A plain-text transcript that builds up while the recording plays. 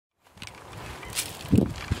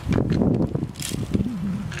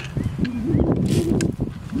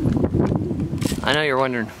I know you're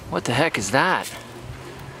wondering, what the heck is that?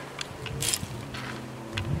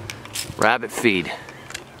 Rabbit feed.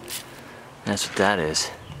 That's what that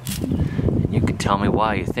is. And you can tell me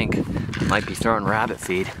why you think I might be throwing rabbit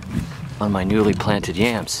feed on my newly planted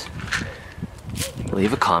yams.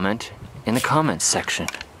 Leave a comment in the comments section.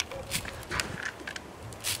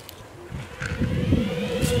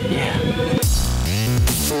 Yeah.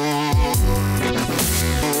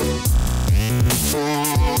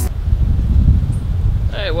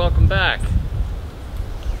 Hey, welcome back.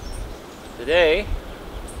 Today,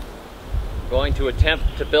 I'm going to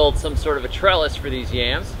attempt to build some sort of a trellis for these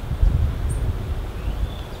yams.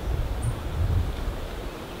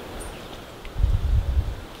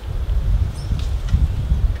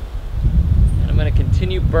 And I'm going to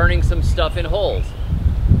continue burning some stuff in holes.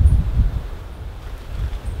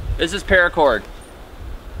 This is paracord.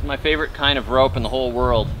 It's my favorite kind of rope in the whole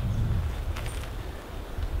world.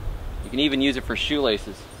 You can even use it for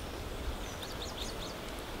shoelaces.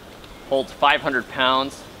 Holds 500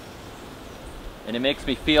 pounds, and it makes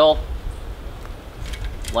me feel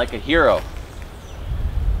like a hero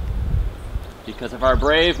because of our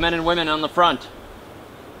brave men and women on the front.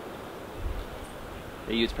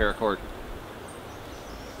 They use paracord.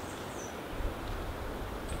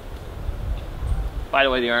 By the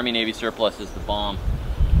way, the Army-Navy surplus is the bomb.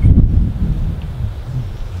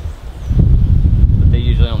 But they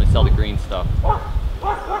usually only sell the green stuff.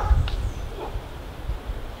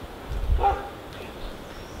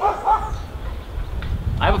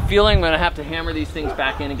 I have a feeling I'm going to have to hammer these things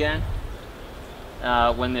back in again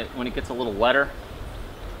when it gets a little wetter,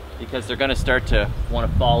 because they're going to start to want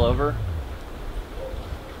to fall over.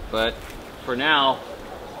 But for now,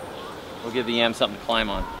 we'll give the yam something to climb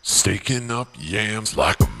on. Staking up yams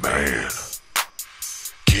like a man,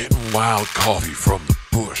 getting wild coffee from the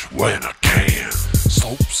bush when I can.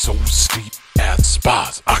 Slope so steep at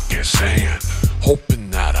spots I can't stand,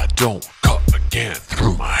 hoping that I don't cut again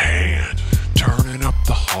through my hand. Turning up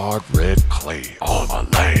the hard red clay on my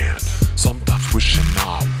land, sometimes wishing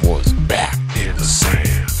I was back in the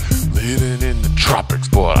sand. Living in the tropics,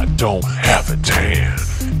 but I don't have a tan.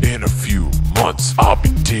 In a few months I'll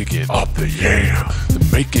be digging up the yam,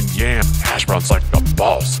 then making yam hash browns like the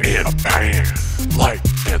boss in a pan. Like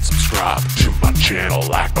and subscribe to my channel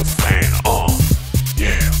like a fan.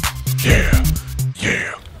 Yeah.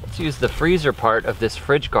 Let's use the freezer part of this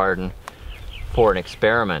fridge garden for an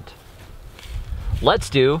experiment.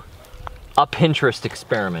 Let's do a Pinterest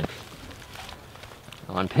experiment.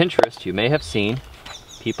 On Pinterest, you may have seen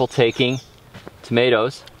people taking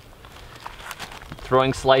tomatoes,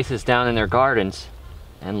 throwing slices down in their gardens,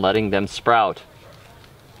 and letting them sprout.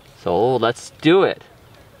 So let's do it.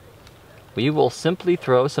 We will simply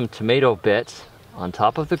throw some tomato bits on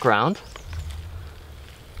top of the ground.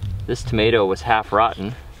 This tomato was half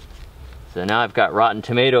rotten, so now I've got rotten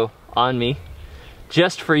tomato on me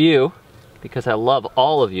just for you, because I love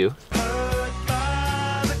all of you.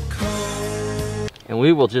 And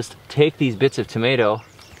we will just take these bits of tomato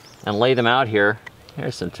and lay them out here.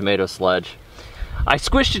 Here's some tomato sludge. I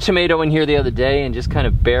squished a tomato in here the other day and just kind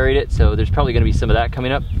of buried it, so there's probably going to be some of that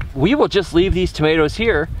coming up. We will just leave these tomatoes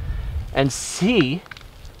here and see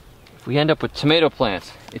if we end up with tomato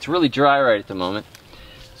plants. It's really dry right at the moment,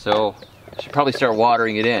 so I should probably start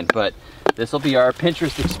watering it in, but this will be our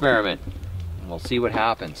Pinterest experiment, and we'll see what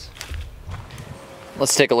happens.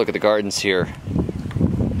 Let's take a look at the gardens here.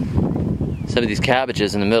 Some of these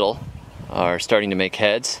cabbages in the middle are starting to make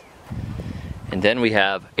heads. And then we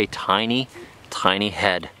have a tiny, tiny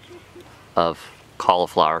head of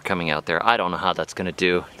cauliflower coming out there. I don't know how that's gonna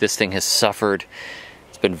do. This thing has suffered.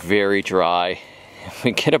 It's been very dry. If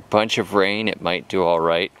we get a bunch of rain, it might do all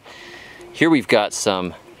right. Here we've got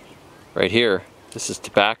some, right here, this is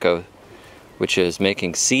tobacco, which is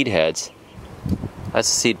making seed heads. That's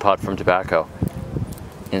a seed pod from tobacco.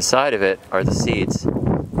 Inside of it are the seeds.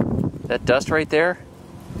 That dust right there,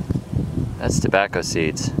 that's tobacco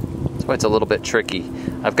seeds. That's why it's a little bit tricky.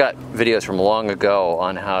 I've got videos from long ago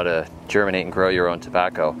on how to germinate and grow your own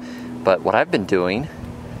tobacco. But what I've been doing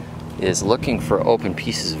is looking for open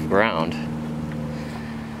pieces of ground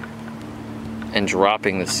and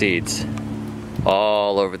dropping the seeds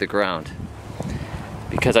all over the ground.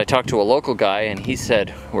 Because I talked to a local guy and he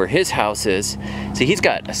said where his house is, see, he's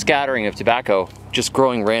got a scattering of tobacco just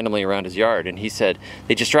growing randomly around his yard, and he said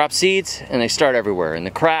they just drop seeds and they start everywhere. In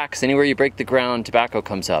the cracks, anywhere you break the ground, tobacco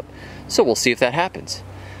comes up. So we'll see if that happens.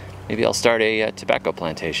 Maybe I'll start a tobacco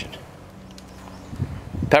plantation.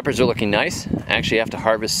 Peppers are looking nice. I actually have to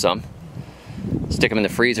harvest some. Stick them in the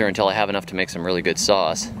freezer until I have enough to make some really good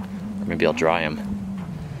sauce. Or maybe I'll dry them.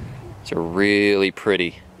 These are really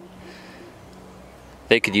pretty.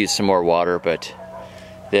 They could use some more water, but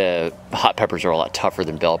the hot peppers are a lot tougher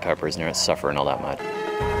than bell peppers and they're not suffering all that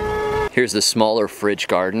much. Here's the smaller fridge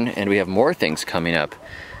garden, and we have more things coming up.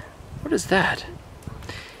 What is that?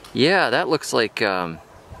 Yeah, that looks like,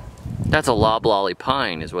 that's a loblolly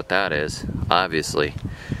pine is what that is, obviously.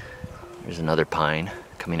 There's another pine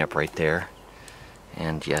coming up right there.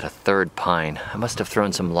 And yet a third pine. I must have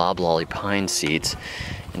thrown some loblolly pine seeds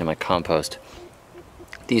into my compost.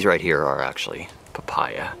 These right here are actually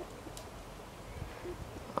papaya.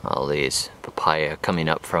 All these papaya coming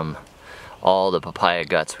up from all the papaya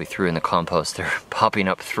guts we threw in the compost. They're popping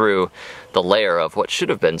up through the layer of what should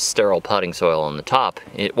have been sterile potting soil on the top.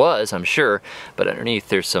 It was, I'm sure, but underneath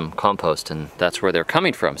there's some compost, and that's where they're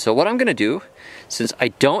coming from. So what I'm gonna do, since I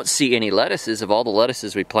don't see any lettuces of all the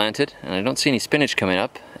lettuces we planted, and I don't see any spinach coming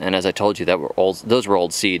up, and as I told you, those were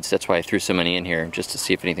old seeds, that's why I threw so many in here, just to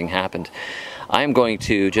see if anything happened. I am going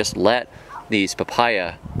to just let these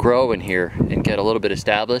papaya grow in here and get a little bit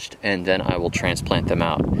established, and then I will transplant them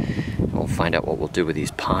out. And we'll find out what we'll do with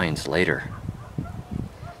these pines later.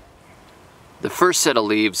 The first set of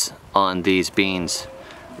leaves on these beans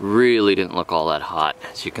really didn't look all that hot.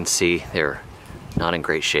 As you can see, they're not in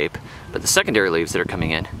great shape. But the secondary leaves that are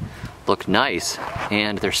coming in look nice,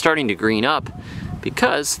 and they're starting to green up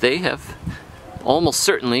because they have almost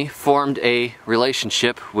certainly formed a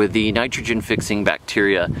relationship with the nitrogen-fixing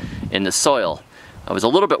bacteria in the soil. I was a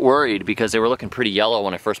little bit worried because they were looking pretty yellow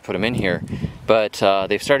when I first put them in here, but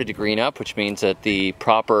they've started to green up, which means that the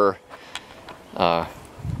proper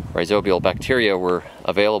rhizobial bacteria were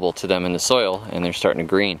available to them in the soil, and they're starting to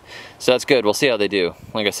green. So that's good. We'll see how they do.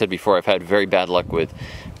 Like I said before, I've had very bad luck with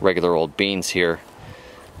regular old beans here.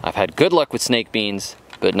 I've had good luck with snake beans,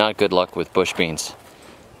 but not good luck with bush beans.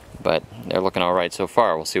 But they're looking all right so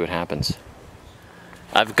far. We'll see what happens.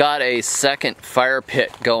 I've got a second fire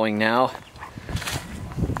pit going now.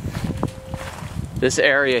 This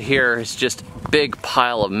area here is just a big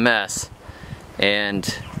pile of mess, and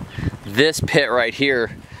this pit right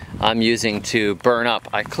here I'm using to burn up.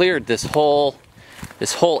 I cleared this whole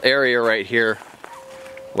area right here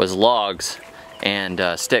was logs and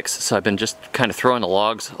sticks, so I've been just kind of throwing the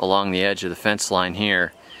logs along the edge of the fence line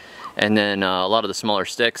here, and then a lot of the smaller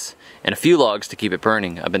sticks and a few logs to keep it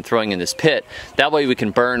burning I've been throwing in this pit. That way we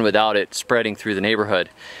can burn without it spreading through the neighborhood.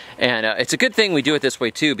 And it's a good thing we do it this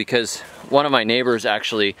way too, because one of my neighbors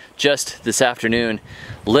actually just this afternoon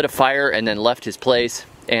lit a fire and then left his place,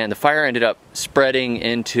 and the fire ended up spreading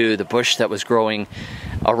into the bush that was growing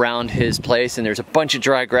around his place, and there's a bunch of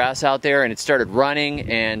dry grass out there, and it started running,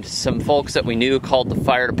 and some folks that we knew called the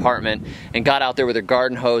fire department and got out there with their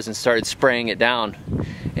garden hose and started spraying it down,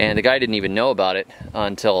 and the guy didn't even know about it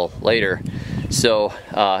until later. So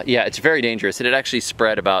yeah, it's very dangerous. It had actually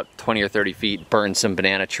spread about 20 or 30 feet, burned some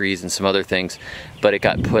banana trees and some other things, but it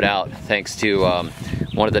got put out thanks to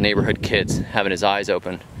one of the neighborhood kids having his eyes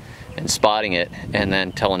open and spotting it and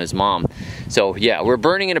then telling his mom. So yeah, we're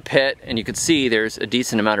burning in a pit, and you can see there's a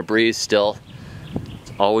decent amount of breeze still.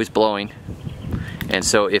 It's always blowing. And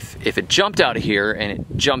so if it jumped out of here and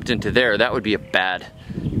it jumped into there, that would be a bad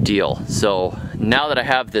deal. So now that I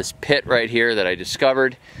have this pit right here that I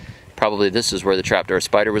discovered, probably this is where the trapdoor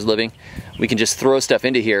spider was living, we can just throw stuff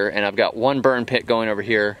into here, and I've got one burn pit going over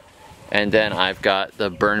here, and then I've got the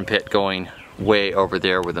burn pit going way over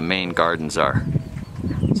there where the main gardens are.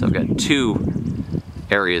 So I've got two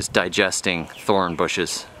areas digesting thorn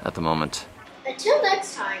bushes at the moment. Until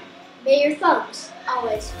next time, may your thumbs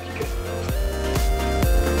always be green.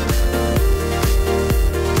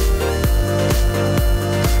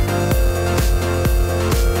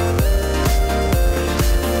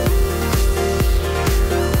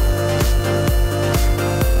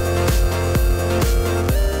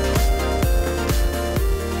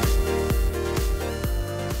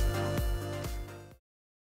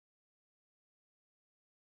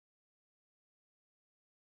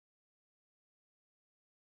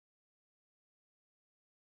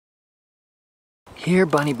 Here,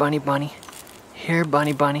 bunny, bunny, bunny. Here,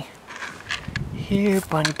 bunny, bunny. Here,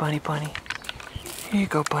 bunny, bunny, bunny. Here you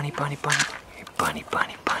go, bunny, bunny, bunny. Here, bunny,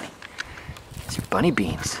 bunny, bunny. These are bunny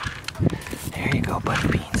beans. There you go, bunny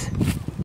beans.